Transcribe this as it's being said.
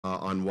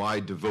on why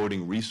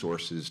devoting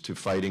resources to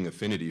fighting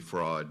affinity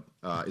fraud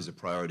is a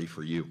priority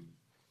for you.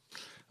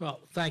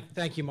 Well,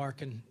 thank you,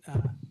 Mark, and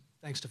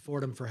thanks to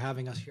Fordham for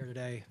having us here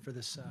today for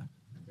this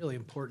really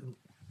important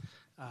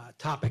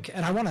topic.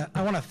 And I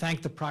want to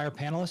thank the prior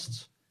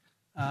panelists.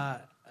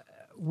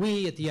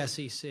 We at the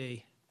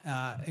SEC,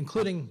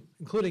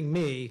 including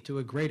me to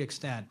a great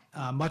extent,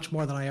 much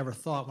more than I ever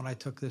thought when I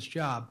took this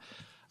job,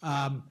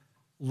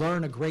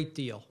 learn a great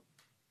deal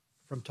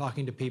from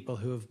talking to people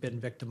who have been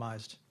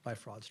victimized by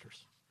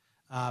fraudsters.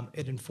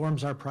 It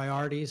informs our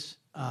priorities,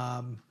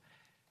 and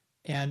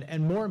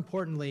more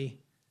importantly,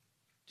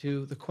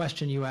 to the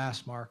question you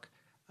asked, Mark,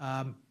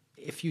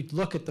 if you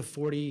look at the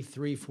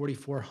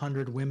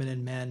 4,400 women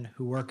and men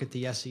who work at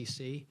the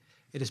SEC,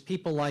 it is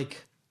people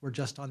like we're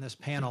just on this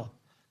panel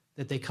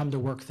that they come to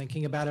work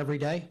thinking about every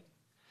day.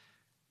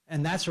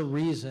 And that's a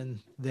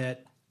reason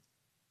that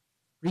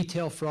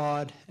retail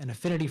fraud and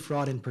affinity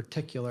fraud in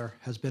particular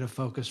has been a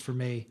focus for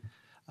me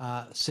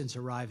since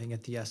arriving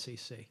at the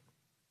SEC.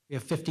 We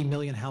have 50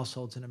 million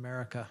households in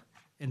America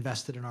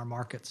invested in our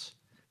markets.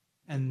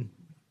 And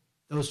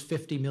those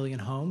 50 million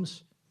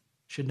homes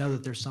should know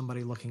that there's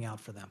somebody looking out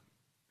for them.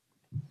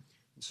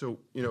 So,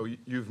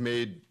 you've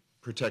made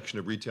protection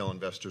of retail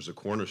investors a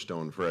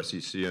cornerstone for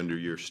SEC under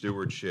your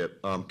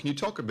stewardship. Can you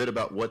talk a bit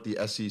about what the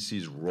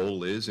SEC's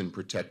role is in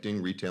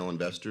protecting retail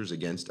investors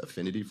against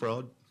affinity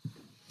fraud?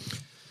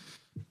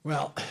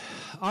 Well,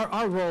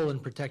 our role in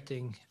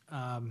protecting,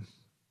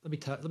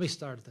 let me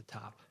start at the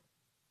top,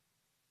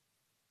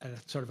 at a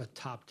sort of a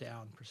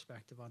top-down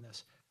perspective on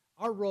this.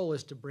 Our role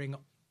is to bring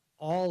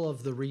all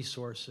of the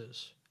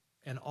resources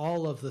and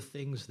all of the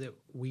things that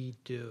we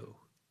do,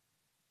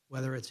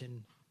 whether it's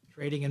in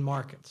trading in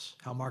markets,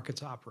 how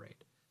markets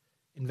operate,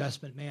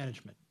 investment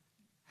management,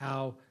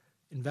 how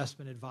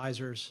investment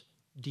advisors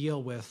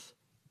deal with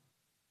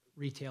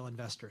retail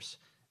investors,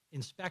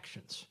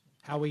 inspections,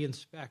 how we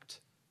inspect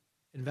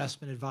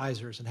investment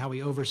advisors and how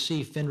we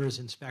oversee FINRA's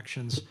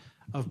inspections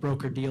of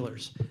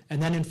broker-dealers,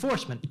 and then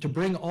enforcement, to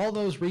bring all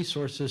those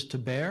resources to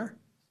bear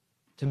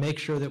to make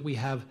sure that we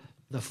have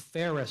the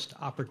fairest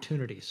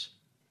opportunities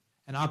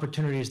and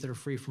opportunities that are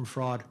free from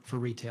fraud for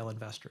retail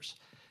investors.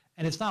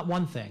 And it's not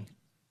one thing.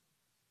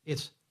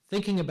 It's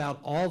thinking about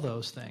all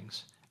those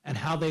things and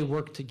how they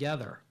work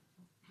together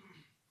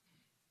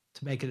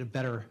to make it a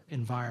better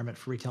environment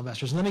for retail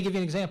investors. And let me give you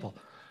an example.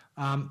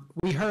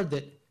 We heard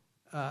that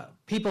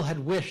people had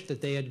wished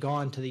that they had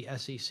gone to the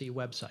SEC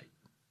website.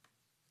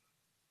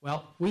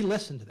 Well, we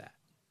listened to that.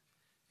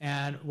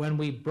 And when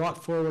we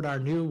brought forward our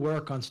new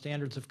work on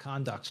standards of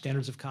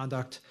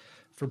conduct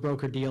for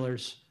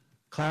broker-dealers,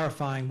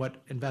 clarifying what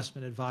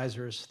investment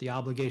advisors, the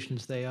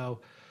obligations they owe,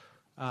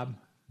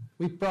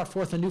 we brought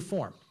forth a new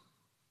form.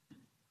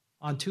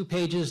 On 2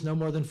 pages, no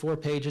more than 4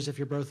 pages, if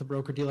you're both a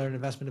broker-dealer and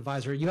investment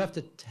advisor, you have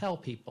to tell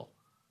people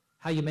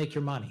how you make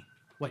your money,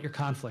 what your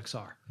conflicts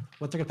are,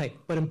 what they're going to pay.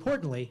 But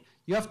importantly,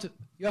 you have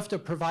to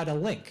provide a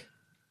link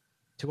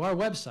to our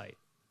website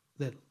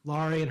that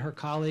Laurie and her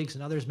colleagues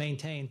and others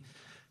maintain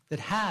that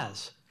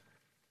has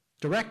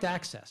direct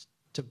access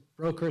to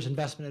brokers,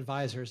 investment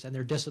advisors, and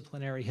their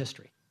disciplinary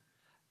history.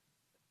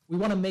 We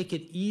want to make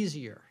it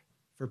easier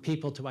for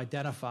people to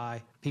identify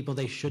people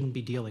they shouldn't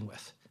be dealing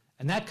with.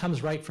 And that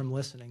comes right from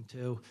listening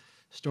to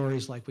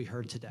stories like we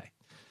heard today.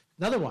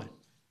 Another one,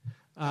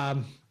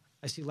 I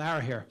see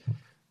Lara here.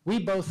 We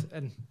both,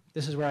 and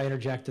this is where I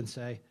interject and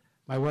say,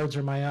 my words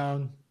are my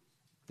own.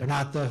 They're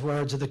not the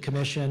words of the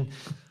commission.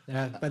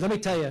 But let me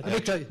tell you.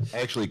 I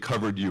actually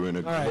covered you in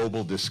a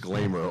global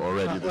disclaimer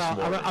already this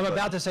morning. I'm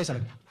about to say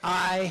something.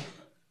 I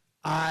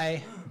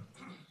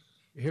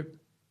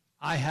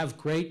have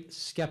great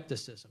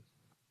skepticism.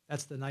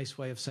 That's the nice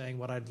way of saying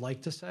what I'd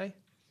like to say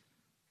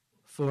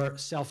for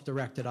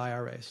self-directed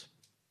IRAs.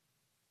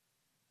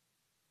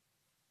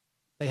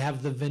 They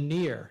have the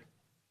veneer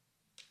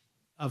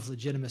of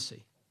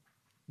legitimacy.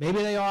 Maybe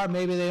they are,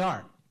 maybe they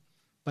aren't,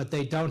 but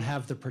they don't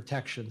have the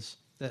protections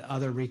that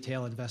other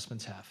retail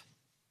investments have,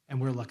 and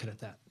we're looking at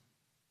that.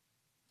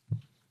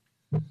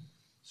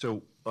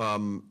 So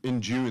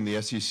in June,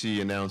 the SEC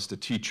announced a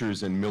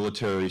Teachers and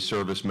Military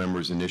Service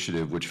Members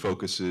Initiative, which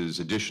focuses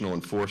additional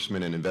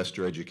enforcement and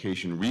investor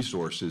education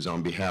resources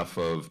on behalf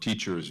of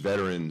teachers,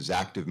 veterans,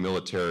 active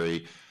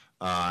military,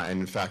 and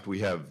in fact, we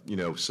have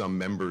some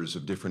members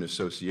of different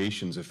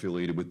associations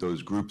affiliated with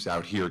those groups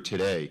out here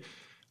today.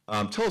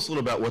 Tell us a little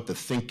about what the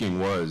thinking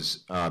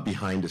was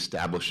behind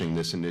establishing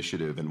this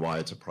initiative and why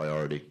it's a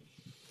priority.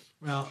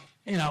 Well,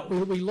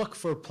 we look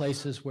for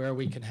places where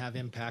we can have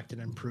impact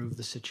and improve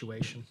the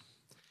situation.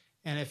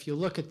 And if you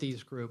look at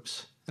these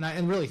groups,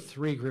 and really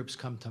 3 groups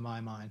come to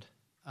my mind,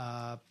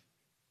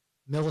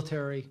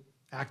 military,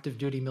 active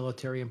duty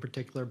military in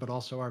particular, but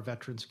also our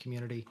veterans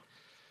community,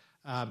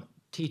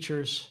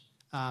 teachers,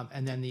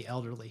 and then the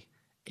elderly.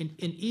 In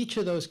each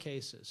of those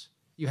cases,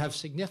 you have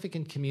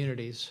significant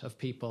communities of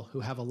people who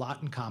have a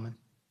lot in common.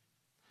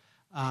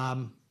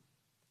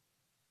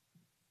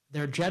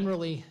 They're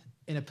generally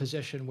in a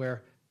position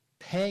where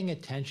paying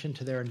attention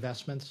to their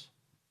investments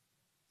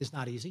is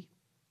not easy.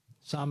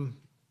 Some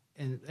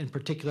in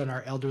particular in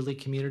our elderly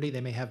community.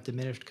 They may have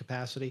diminished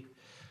capacity.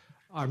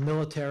 Our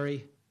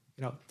military,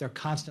 they're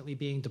constantly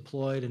being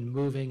deployed and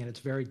moving, and it's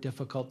very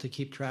difficult to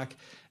keep track.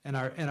 And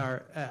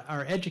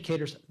our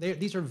educators,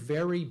 these are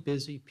very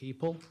busy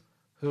people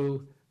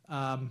who,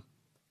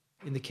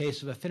 in the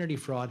case of affinity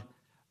fraud,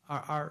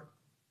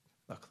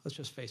 look, let's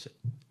just face it,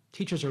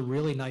 teachers are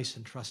really nice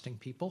and trusting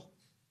people.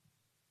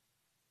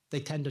 They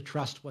tend to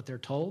trust what they're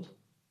told.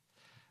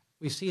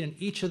 We see in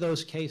each of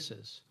those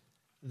cases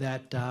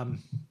that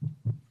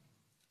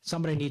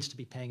somebody needs to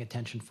be paying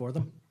attention for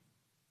them.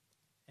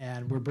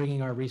 And we're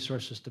bringing our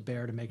resources to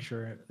bear to make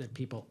sure that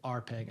people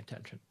are paying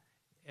attention.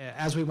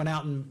 As we went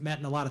out and met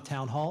in a lot of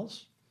town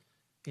halls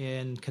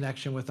in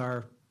connection with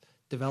our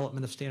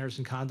development of standards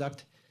and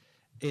conduct,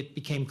 it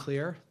became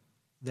clear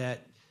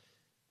that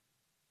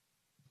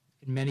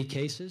in many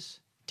cases,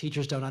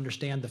 teachers don't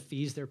understand the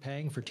fees they're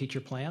paying for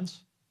teacher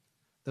plans.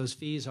 Those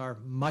fees are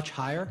much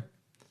higher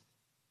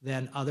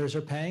than others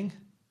are paying,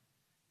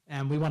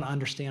 and we want to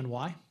understand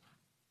why.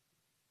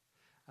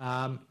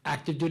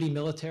 Active duty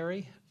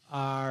military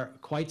are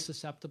quite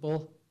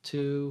susceptible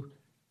to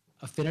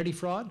affinity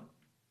fraud.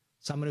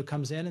 Someone who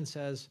comes in and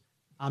says,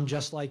 I'm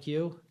just like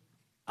you.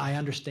 I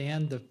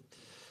understand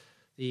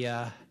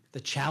the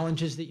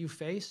challenges that you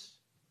face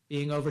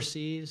being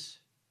overseas,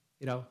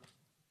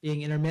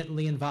 being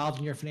intermittently involved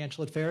in your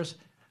financial affairs.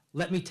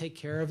 Let me take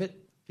care of it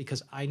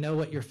because I know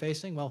what you're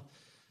facing. Well,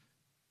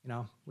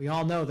 we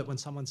all know that when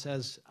someone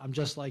says, I'm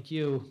just like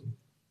you,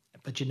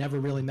 but you never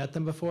really met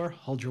them before,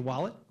 hold your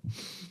wallet,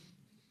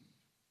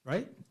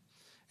 right?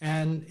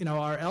 And,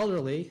 our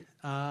elderly,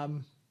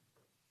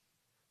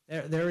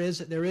 there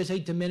is a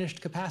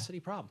diminished capacity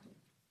problem.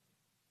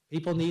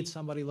 People need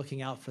somebody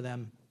looking out for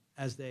them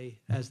as they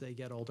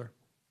get older.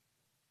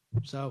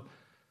 So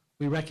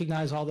we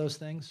recognize all those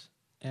things,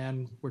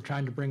 and we're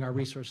trying to bring our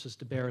resources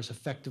to bear as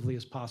effectively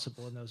as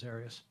possible in those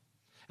areas.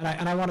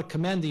 And I want to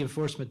commend the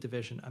Enforcement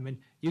Division. I mean,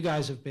 you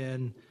guys have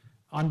been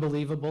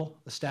unbelievable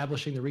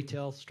establishing the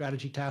Retail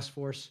Strategy Task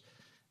Force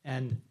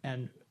and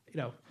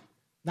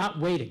not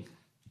waiting,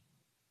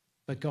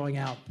 but going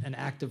out and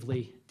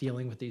actively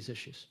dealing with these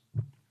issues.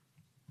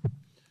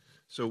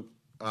 So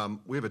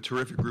we have a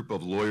terrific group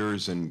of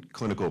lawyers and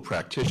clinical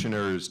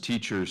practitioners,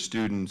 teachers,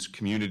 students,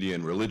 community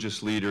and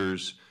religious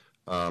leaders,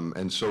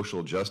 and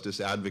social justice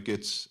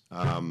advocates.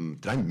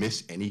 Did I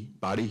miss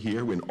anybody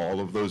here in all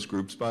of those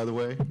groups, by the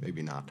way?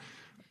 Maybe not.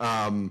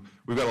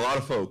 We've got a lot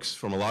of folks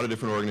from a lot of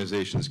different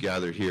organizations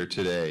gathered here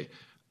today.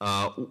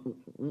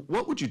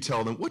 What would you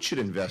tell them? What should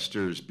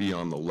investors be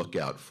on the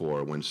lookout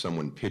for when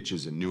someone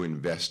pitches a new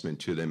investment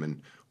to them,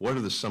 and what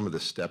are some of the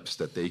steps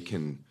that they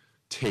can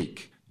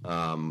take,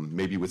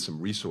 maybe with some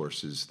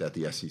resources that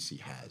the SEC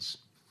has?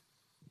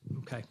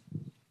 Okay.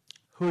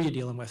 Who are you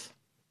dealing with?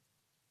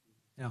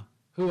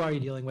 Who are you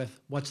dealing with?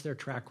 What's their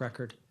track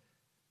record?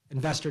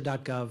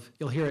 Investor.gov.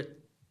 You'll hear it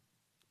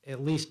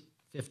at least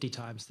 50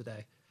 times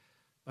today.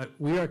 But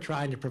we are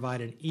trying to provide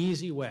an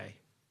easy way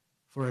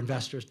for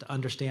investors to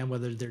understand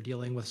whether they're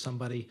dealing with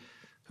somebody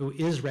who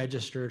is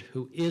registered,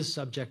 who is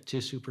subject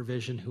to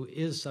supervision, who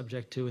is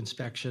subject to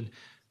inspection,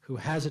 who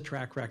has a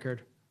track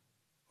record,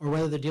 or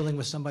whether they're dealing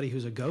with somebody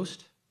who's a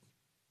ghost.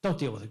 Don't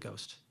deal with a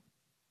ghost.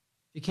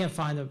 If you can't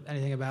find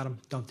anything about them,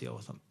 don't deal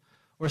with them.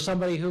 Or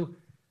somebody who,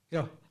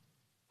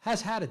 has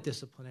had a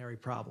disciplinary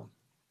problem.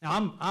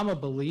 Now, I'm a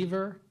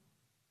believer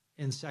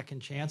in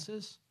second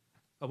chances,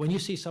 but when you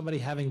see somebody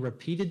having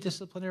repeated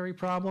disciplinary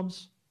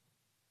problems,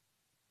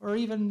 or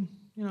even,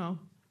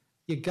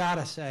 you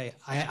gotta say,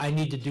 I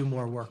need to do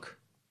more work.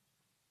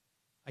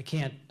 I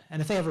can't, and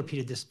if they have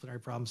repeated disciplinary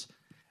problems,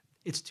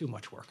 it's too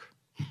much work.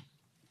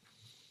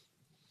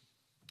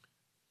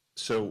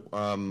 So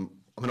I'm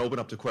going to open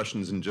up to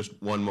questions in just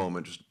one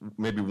moment, just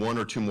maybe one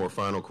or two more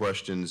final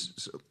questions.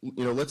 So,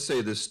 let's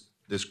say this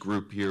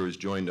group here who's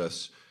joined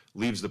us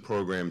leaves the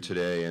program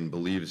today and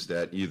believes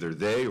that either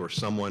they or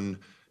someone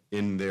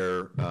in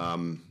their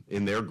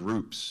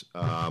groups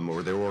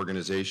or their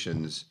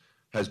organizations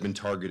has been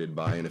targeted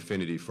by an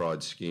affinity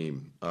fraud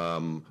scheme.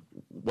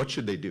 What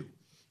should they do?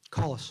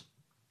 Call us.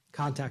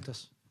 Contact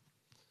us.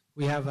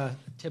 We have a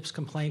tips,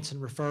 complaints,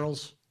 and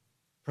referrals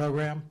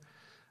program.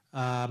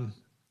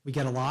 We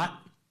get a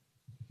lot.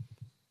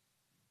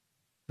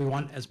 We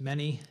want as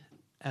many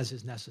as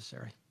is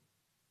necessary.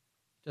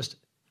 Just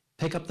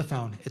pick up the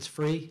phone. It's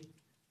free.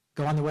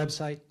 Go on the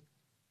website.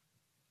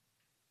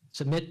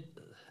 Submit.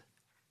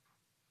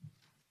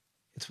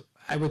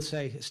 I would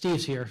say,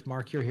 Steve's here.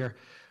 Mark, you're here.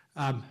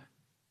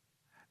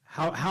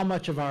 How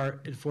much of our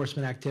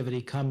enforcement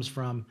activity comes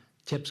from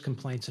tips,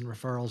 complaints, and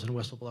referrals and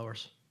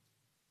whistleblowers?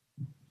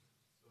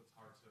 So it's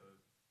hard to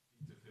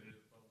be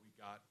definitive, but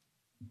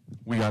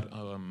we got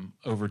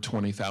over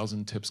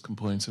 20,000 tips,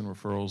 complaints, and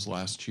referrals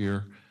last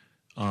year.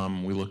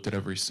 We looked at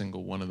every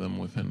single one of them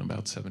within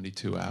about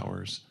 72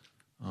 hours.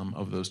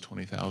 Of those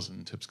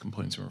 20,000 tips,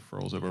 complaints, and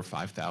referrals, over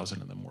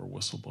 5,000 of them were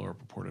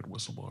purported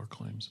whistleblower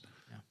claims.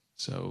 Yeah.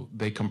 So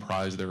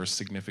they're a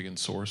significant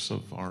source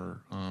of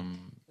our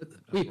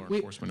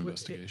enforcement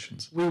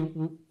investigations. We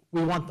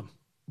want them.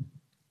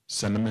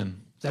 Send them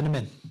in. Send them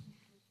in.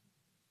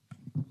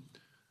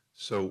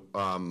 So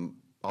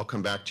I'll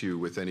come back to you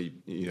with any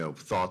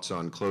thoughts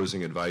on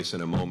closing advice in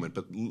a moment,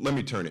 but let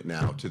me turn it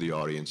now to the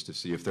audience to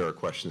see if there are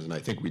questions, and I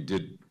think we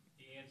did.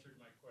 He answered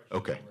my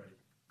question already.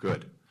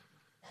 Good.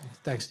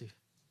 Thanks, Steve.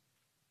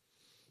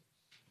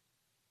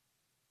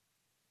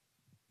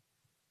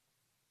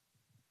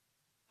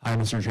 Hi,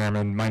 Mr.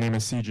 Chairman. My name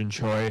is Sejin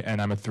Choi,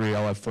 and I'm a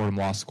 3L at Fordham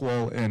Law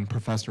School in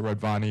Professor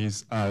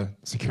Radvani's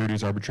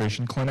Securities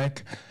Arbitration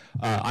Clinic.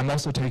 I'm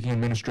also taking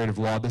administrative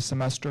law this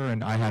semester,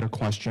 and I had a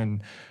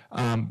question.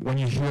 When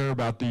you hear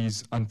about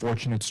these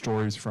unfortunate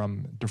stories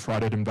from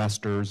defrauded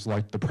investors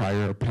like the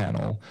prior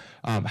panel,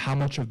 how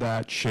much of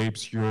that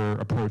shapes your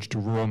approach to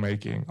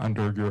rulemaking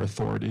under your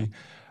authority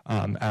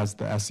as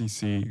the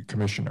SEC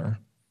commissioner?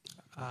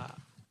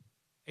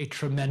 A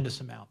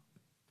tremendous amount.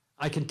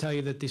 I can tell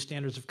you that the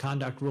standards of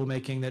conduct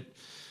rulemaking that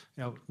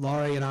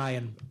Laurie and I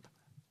and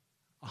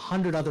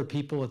 100 other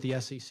people at the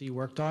SEC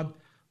worked on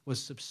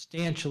was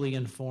substantially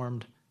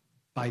informed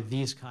by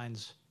these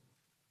kinds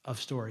of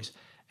stories.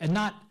 And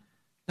not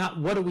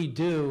what do we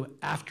do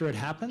after it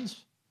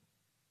happens,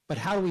 but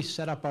how do we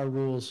set up our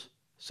rules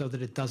so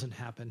that it doesn't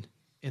happen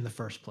in the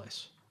first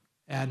place.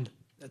 And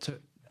that's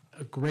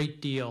a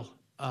great deal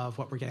of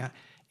what we're getting at,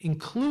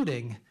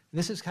 including,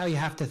 this is how you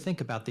have to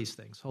think about these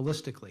things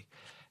holistically.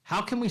 How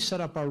can we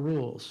set up our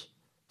rules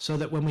so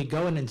that when we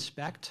go and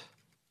inspect,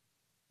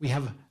 we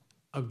have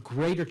a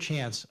greater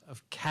chance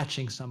of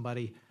catching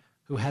somebody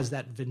who has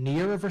that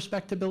veneer of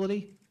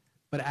respectability,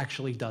 but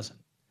actually doesn't?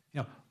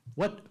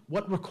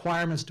 What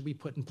requirements do we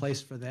put in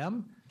place for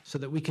them so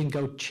that we can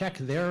go check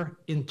their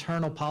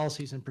internal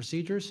policies and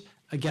procedures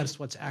against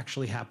what's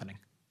actually happening?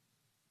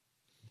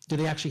 Do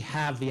they actually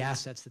have the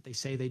assets that they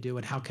say they do,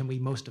 and how can we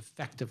most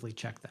effectively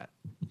check that?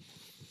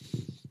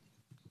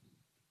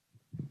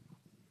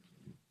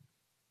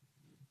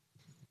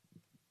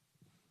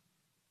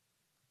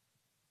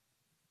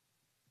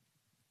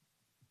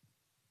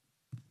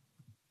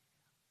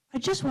 I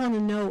just want to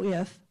know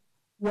if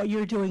what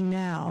you're doing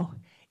now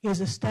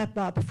is a step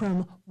up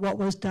from what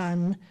was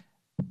done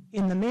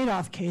in the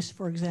Madoff case,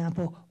 for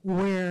example,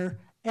 where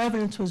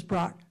evidence was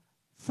brought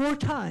 4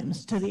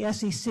 times to the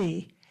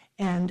SEC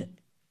and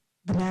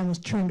the man was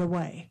turned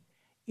away.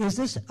 Is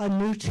this a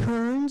new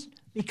turn?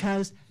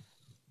 Because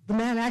the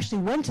man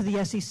actually went to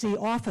the SEC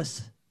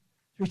office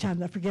 3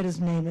 times. I forget his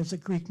name. It's a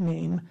Greek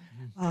name.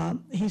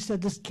 He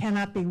said, this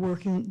cannot be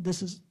working.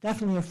 This is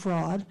definitely a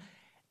fraud.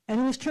 And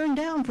he was turned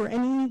down for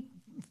any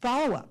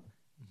follow-up.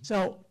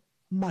 So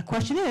my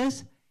question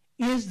is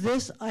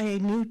this a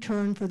new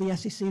turn for the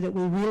SEC that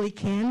we really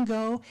can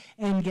go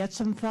and get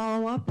some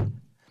follow-up?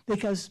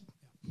 Because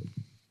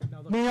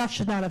Madoff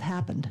should not have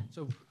happened.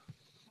 So,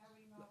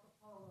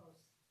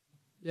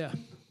 yeah.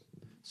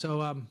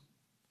 So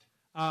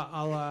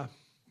I'll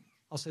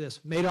say this: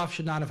 Madoff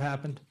should not have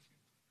happened.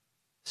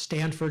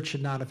 Stanford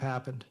should not have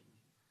happened.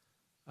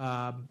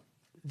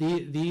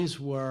 These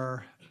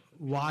were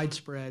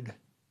widespread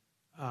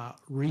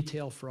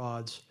retail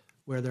frauds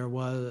where there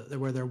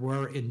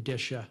were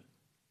indicia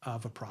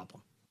of a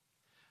problem.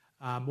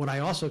 What I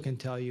also can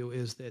tell you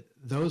is that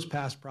those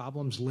past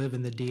problems live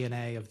in the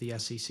DNA of the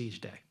SEC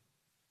today.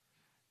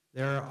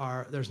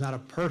 There's not a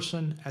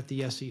person at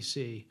the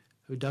SEC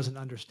who doesn't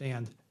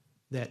understand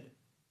that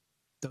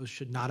those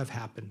should not have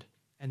happened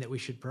and that we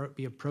should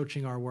be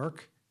approaching our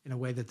work in a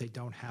way that they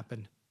don't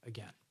happen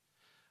again.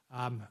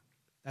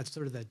 That's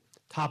sort of the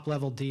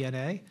top-level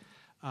DNA.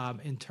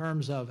 In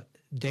terms of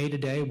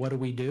day-to-day, what do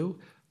we do?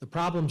 The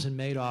problems in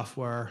Madoff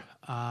were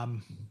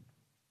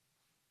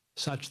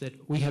such that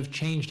we have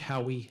changed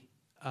how we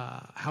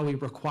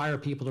require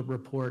people to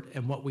report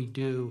and what we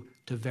do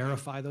to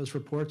verify those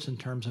reports in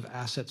terms of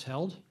assets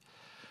held.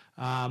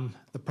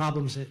 The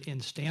problems in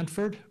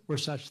Stanford were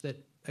such that,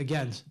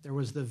 again, there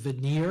was the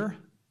veneer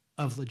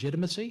of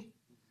legitimacy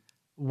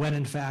when,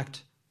 in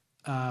fact,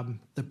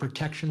 the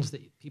protections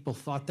that people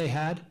thought they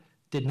had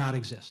did not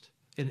exist.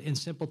 In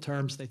simple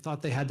terms, they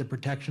thought they had the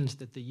protections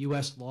that the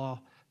U.S. law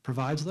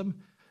provides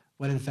them,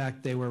 when in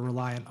fact they were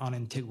reliant on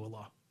Antigua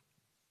law.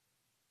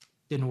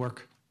 Didn't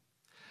work.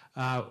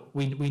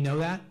 We know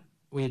that.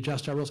 We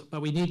adjust our rules,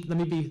 but we need. Let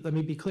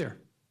me be clear.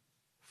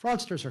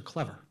 Fraudsters are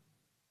clever,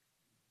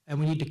 and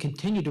we need to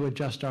continue to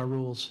adjust our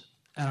rules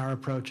and our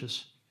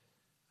approaches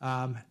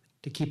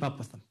to keep up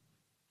with them.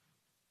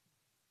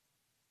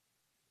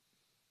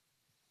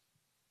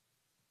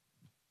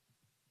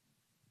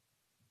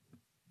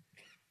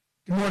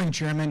 Good morning,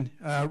 Chairman.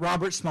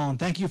 Robert Small,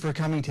 thank you for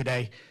coming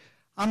today.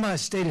 I'm a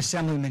state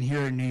assemblyman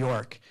here in New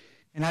York,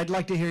 and I'd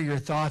like to hear your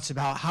thoughts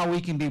about how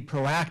we can be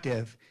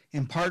proactive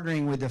in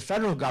partnering with the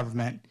federal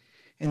government,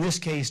 in this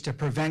case, to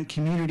prevent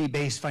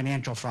community-based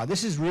financial fraud.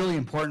 This is really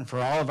important for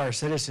all of our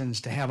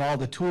citizens to have all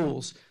the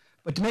tools,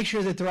 but to make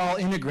sure that they're all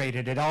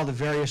integrated at all the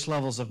various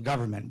levels of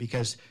government,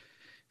 because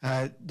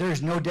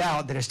there's no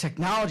doubt that as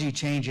technology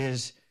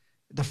changes,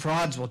 the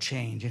frauds will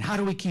change. And how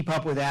do we keep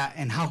up with that,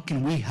 and how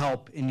can we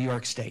help in New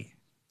York State?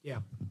 Yeah.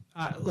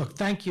 Look,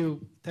 thank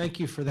you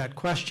for that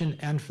question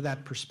and for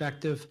that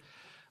perspective.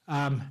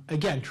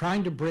 Again,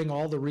 trying to bring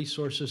all the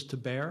resources to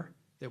bear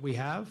that we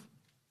have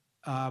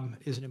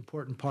is an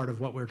important part of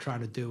what we're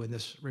trying to do in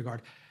this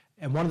regard.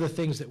 And one of the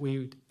things that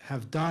we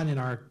have done in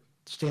our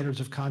standards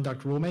of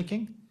conduct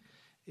rulemaking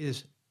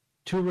is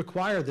to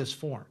require this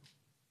form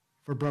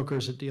for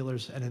brokers and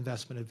dealers and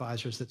investment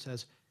advisors that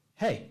says,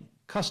 hey,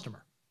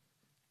 customer,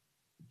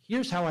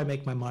 here's how I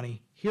make my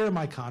money, here are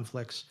my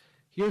conflicts,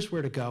 here's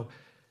where to go.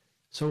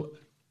 So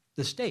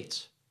the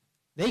states,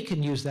 they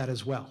can use that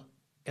as well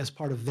as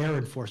part of their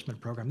enforcement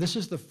program. This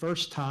is the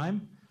first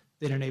time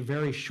that in a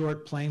very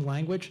short, plain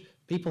language,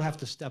 people have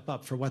to step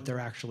up for what they're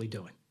actually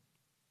doing.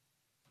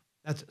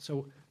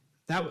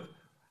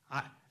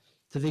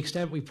 To the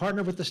extent we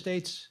partner with the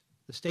states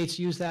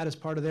use that as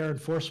part of their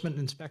enforcement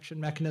and inspection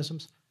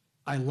mechanisms.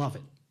 I love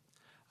it.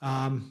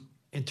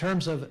 In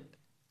terms of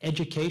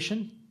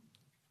education,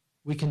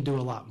 we can do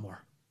a lot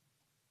more.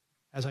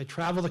 As I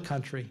travel the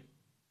country,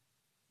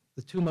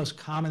 the two most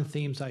common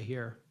themes I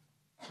hear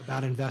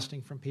about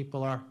investing from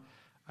people are,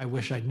 I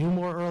wish I knew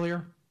more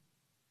earlier,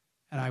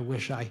 and I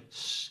wish I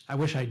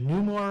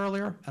knew more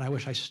earlier, and I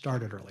wish I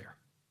started earlier.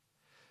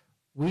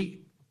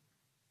 We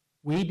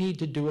need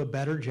to do a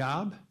better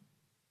job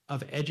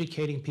of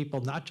educating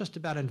people, not just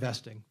about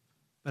investing,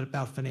 but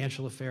about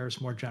financial affairs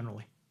more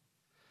generally.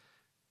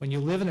 When you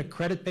live in a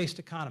credit-based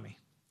economy,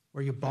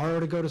 where you borrow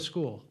to go to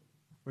school,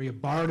 where you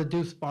borrow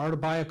to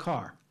buy a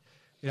car,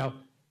 you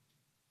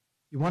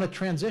want to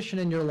transition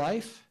in your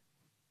life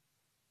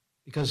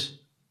because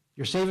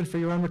you're saving for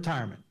your own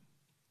retirement.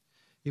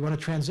 You want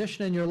to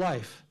transition in your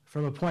life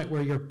from a point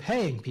where you're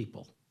paying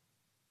people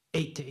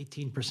 8 to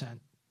 18%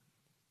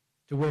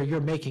 to where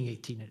you're making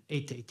 8 to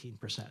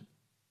 18%.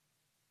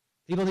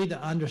 People need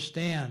to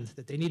understand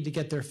that they need to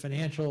get their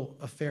financial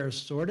affairs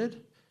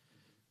sorted,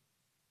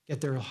 get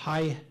their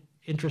high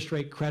interest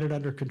rate credit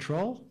under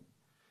control,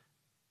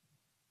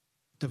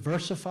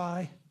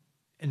 diversify,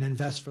 and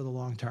invest for the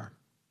long term.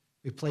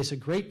 We place a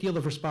great deal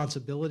of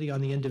responsibility on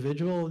the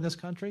individual in this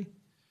country.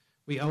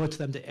 We owe it to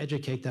them to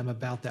educate them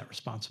about that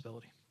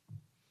responsibility. I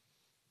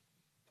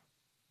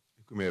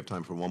think we may have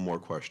time for one more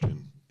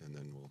question, and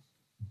then we'll.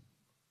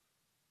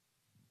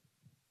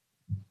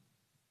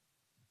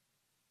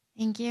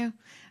 Thank you.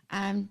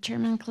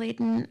 Chairman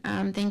Clayton,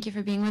 thank you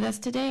for being with us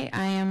today.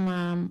 I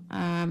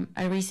am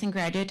a recent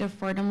graduate of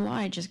Fordham Law.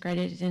 I just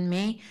graduated in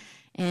May,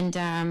 and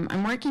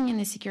I'm working in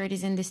the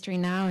securities industry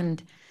now,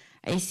 and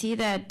I see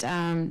that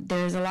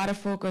there's a lot of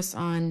focus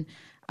on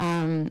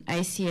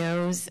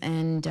ICOs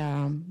and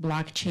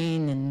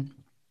blockchain and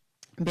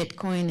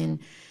Bitcoin and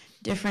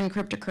different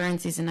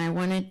cryptocurrencies, and I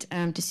wanted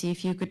to see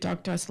if you could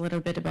talk to us a little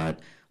bit about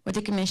what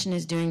the Commission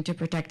is doing to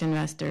protect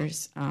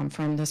investors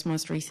from this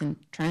most recent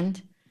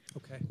trend.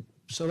 Okay,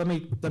 so let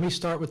me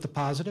start with the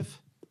positive,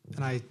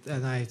 and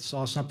I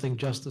saw something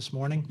just this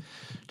morning.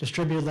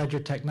 Distributed ledger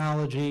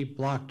technology,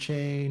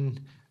 blockchain,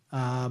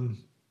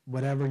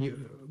 whatever you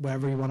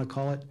want to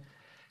call it,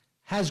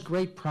 has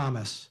great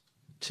promise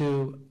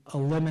to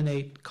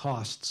eliminate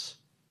costs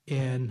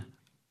in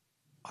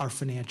our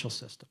financial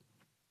system.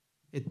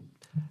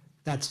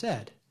 That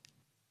said,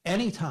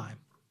 anytime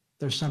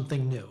there's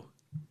something new,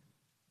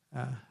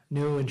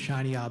 new and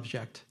shiny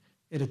object,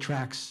 it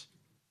attracts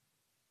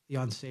the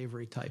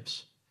unsavory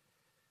types.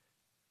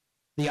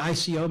 The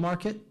ICO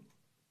market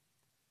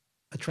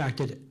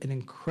attracted an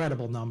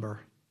incredible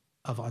number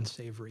of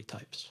unsavory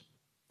types.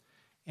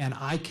 And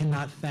I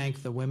cannot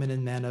thank the women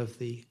and men of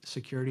the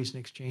Securities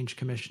and Exchange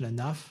Commission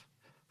enough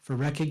for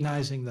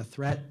recognizing the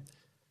threat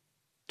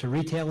to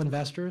retail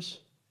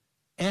investors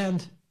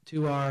and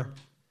to our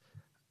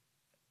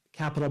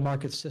capital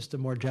market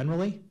system more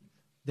generally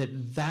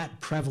that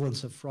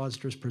prevalence of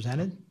fraudsters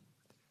presented.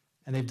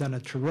 And they've done a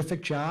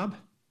terrific job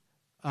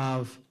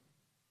of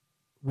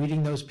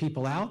weeding those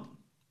people out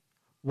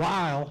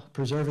while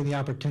preserving the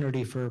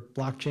opportunity for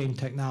blockchain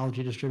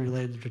technology, distributed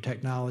ledger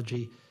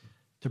technology,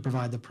 to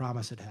provide the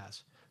promise it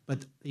has.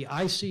 But the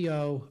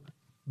ICO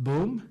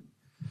boom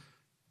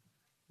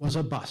was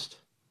a bust.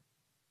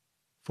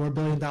 $4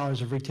 billion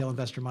of retail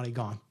investor money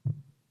gone.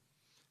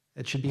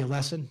 It should be a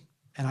lesson,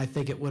 and I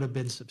think it would have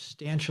been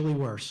substantially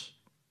worse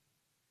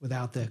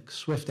without the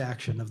swift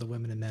action of the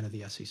women and men of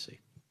the SEC.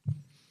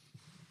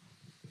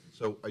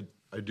 So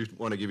I do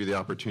want to give you the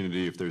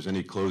opportunity, if there's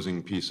any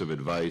closing piece of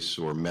advice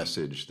or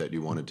message that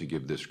you wanted to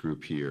give this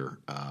group here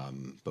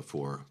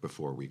before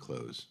we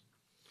close.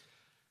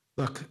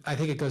 Look, I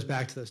think it goes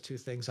back to those two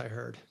things I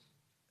heard.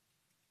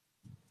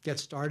 Get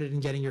started in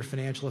getting your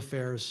financial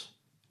affairs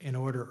in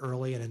order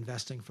early and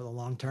investing for the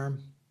long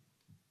term.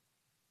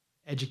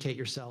 Educate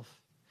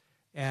yourself.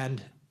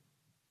 And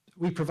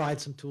we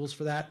provide some tools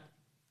for that,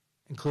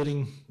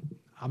 including,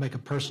 I'll make a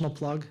personal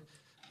plug,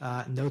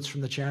 notes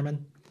from the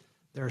chairman.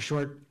 There are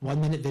short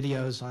 1-minute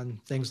videos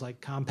on things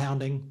like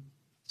compounding,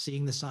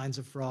 seeing the signs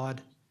of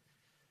fraud,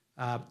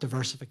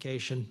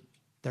 diversification.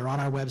 They're on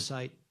our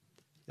website.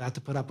 You'll have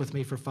to put up with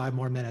me for 5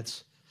 more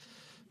minutes,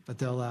 but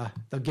they'll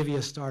give you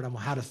a start on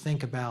how to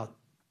think about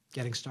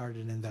getting started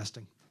in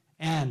investing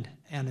and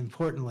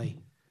importantly,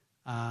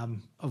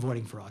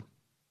 avoiding fraud.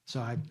 So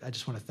I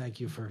just want to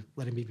thank you for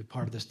letting me be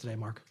part of this today,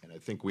 Mark. And I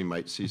think we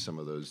might see some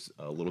of those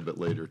a little bit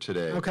later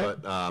today. Okay.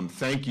 But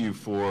thank you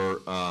for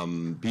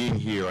being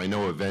here. I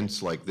know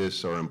events like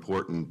this are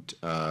important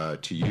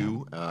to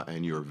you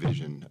and your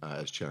vision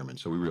as chairman,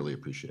 so we really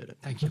appreciate it.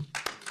 Thank you.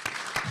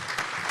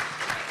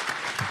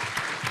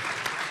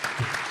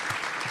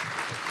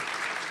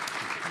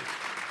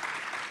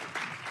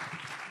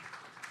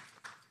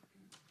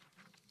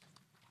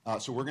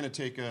 So we're going to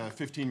take a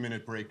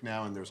 15-minute break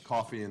now, and there's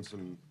coffee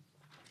and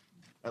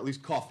at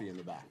least coffee in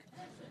the back.